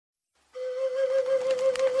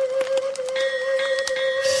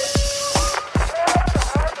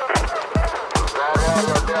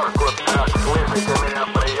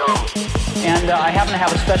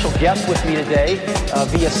have a special guest with me today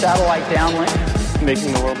via satellite downlink.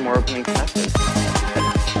 Making the world more open and connected.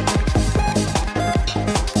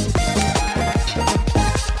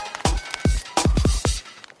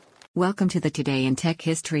 Welcome to the Today in Tech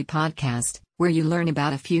History podcast, where you learn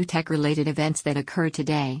about a few tech-related events that occurred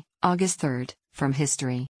today, August 3rd, from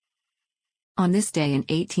history. On this day in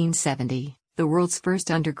 1870, the world's first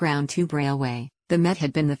underground tube railway, the Met,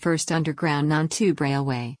 had been the first underground non-tube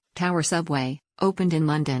railway, Tower Subway, opened in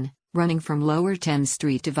London, running from Lower Thames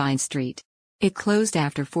Street to Vine Street. It closed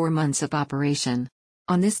after 4 months of operation.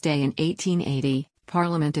 On this day in 1880,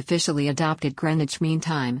 Parliament officially adopted Greenwich Mean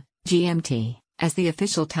Time, GMT, as the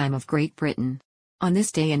official time of Great Britain. On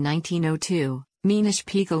this day in 1902, Meenesh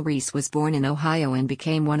Pegal Rees was born in Ohio and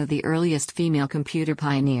became one of the earliest female computer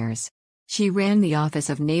pioneers. She ran the Office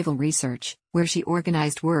of Naval Research, where she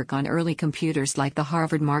organized work on early computers like the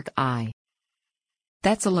Harvard Mark I.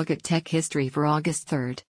 That's a look at tech history for August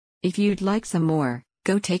 3rd. If you'd like some more,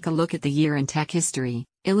 go take a look at the year in tech history,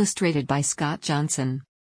 illustrated by Scott Johnson.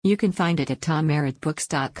 You can find it at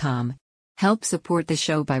tommerrittbooks.com. Help support the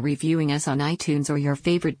show by reviewing us on iTunes or your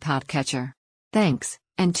favorite podcatcher. Thanks,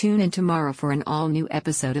 and tune in tomorrow for an all-new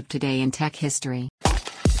episode of Today in Tech History.